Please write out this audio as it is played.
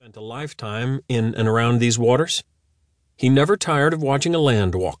spent a lifetime in and around these waters. He never tired of watching a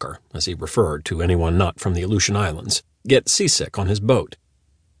land walker, as he referred to anyone not from the Aleutian Islands, get seasick on his boat.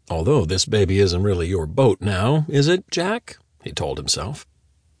 Although this baby isn't really your boat now, is it, Jack? He told himself.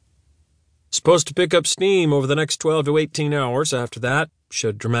 Supposed to pick up steam over the next 12 to 18 hours. After that,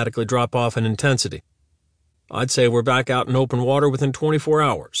 should dramatically drop off in intensity. I'd say we're back out in open water within 24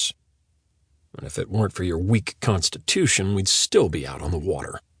 hours. And if it weren't for your weak constitution, we'd still be out on the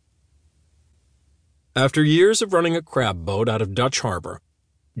water. After years of running a crab boat out of Dutch Harbor,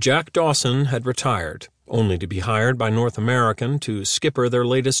 Jack Dawson had retired, only to be hired by North American to skipper their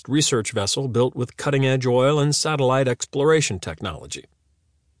latest research vessel built with cutting-edge oil and satellite exploration technology.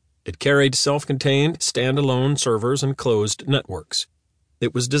 It carried self-contained, standalone servers and closed networks.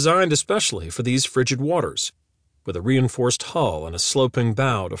 It was designed especially for these frigid waters, with a reinforced hull and a sloping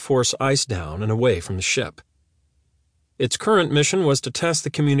bow to force ice down and away from the ship. Its current mission was to test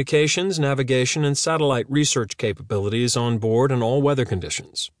the communications, navigation, and satellite research capabilities on board in all weather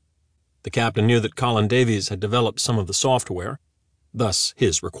conditions. The captain knew that Colin Davies had developed some of the software, thus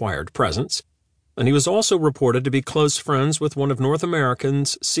his required presence, and he was also reported to be close friends with one of North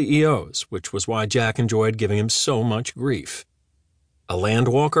American's CEOs, which was why Jack enjoyed giving him so much grief. A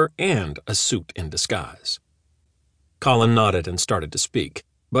landwalker and a suit in disguise. Colin nodded and started to speak,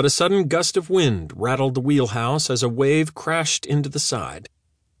 but a sudden gust of wind rattled the wheelhouse as a wave crashed into the side.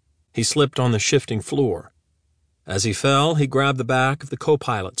 He slipped on the shifting floor. As he fell, he grabbed the back of the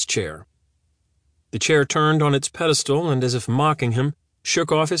co-pilot's chair. The chair turned on its pedestal and, as if mocking him,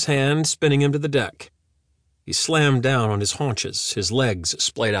 shook off his hand, spinning him to the deck. He slammed down on his haunches, his legs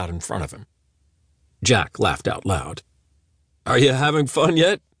splayed out in front of him. Jack laughed out loud. "Are you having fun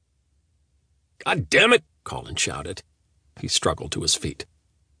yet?" "God damn it!" Colin shouted. He struggled to his feet.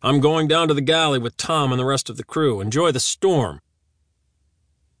 "I'm going down to the galley with Tom and the rest of the crew. Enjoy the storm."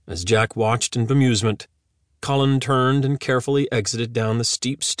 As Jack watched in bemusement, Colin turned and carefully exited down the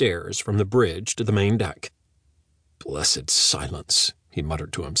steep stairs from the bridge to the main deck. "Blessed silence," he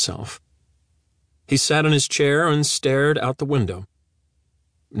muttered to himself. He sat in his chair and stared out the window.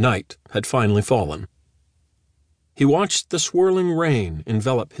 Night had finally fallen. He watched the swirling rain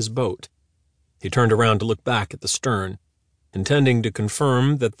envelop his boat. He turned around to look back at the stern, intending to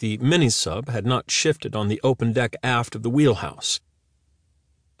confirm that the mini-sub had not shifted on the open deck aft of the wheelhouse.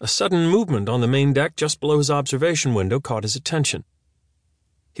 A sudden movement on the main deck just below his observation window caught his attention.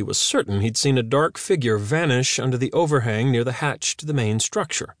 He was certain he'd seen a dark figure vanish under the overhang near the hatch to the main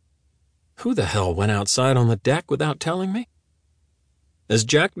structure. Who the hell went outside on the deck without telling me? As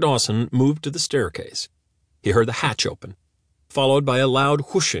Jack Dawson moved to the staircase, he heard the hatch open, followed by a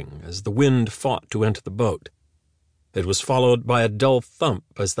loud whooshing as the wind fought to enter the boat. It was followed by a dull thump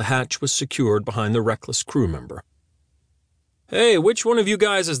as the hatch was secured behind the reckless crew member. "Hey, which one of you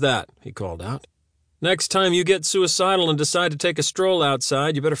guys is that?" he called out. "Next time you get suicidal and decide to take a stroll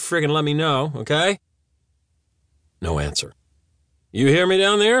outside, you better friggin' let me know, okay?" No answer. "You hear me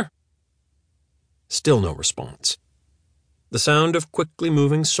down there?" Still no response. The sound of quickly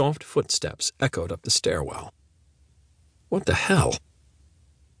moving soft footsteps echoed up the stairwell. What the hell?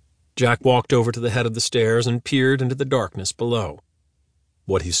 Jack walked over to the head of the stairs and peered into the darkness below.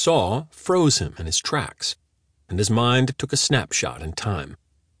 What he saw froze him in his tracks, and his mind took a snapshot in time.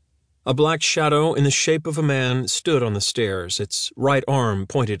 A black shadow in the shape of a man stood on the stairs, its right arm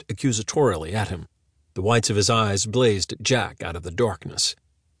pointed accusatorially at him. The whites of his eyes blazed at Jack out of the darkness.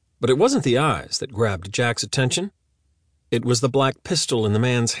 But it wasn't the eyes that grabbed Jack's attention. It was the black pistol in the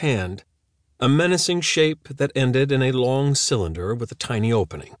man's hand, a menacing shape that ended in a long cylinder with a tiny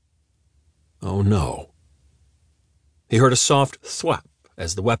opening. Oh no. He heard a soft thwap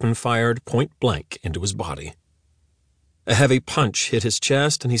as the weapon fired point-blank into his body. A heavy punch hit his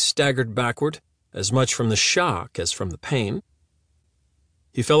chest, and he staggered backward, as much from the shock as from the pain.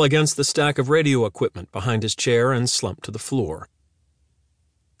 He fell against the stack of radio equipment behind his chair and slumped to the floor.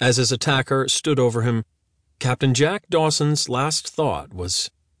 As his attacker stood over him, Captain Jack Dawson's last thought was,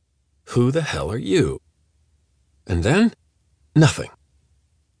 "Who the hell are you?" And then, nothing.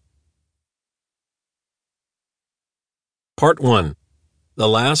 Part 1. The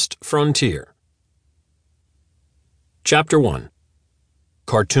Last Frontier. Chapter 1.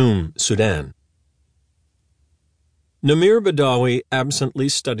 Khartoum, Sudan. Namir Badawi absently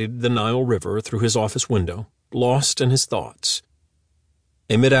studied the Nile River through his office window, lost in his thoughts.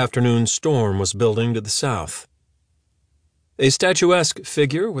 A mid-afternoon storm was building to the south. A statuesque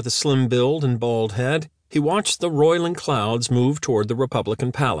figure with a slim build and bald head, he watched the roiling clouds move toward the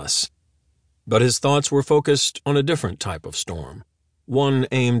Republican Palace. But his thoughts were focused on a different type of storm, one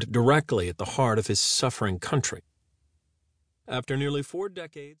aimed directly at the heart of his suffering country. After nearly 4 decades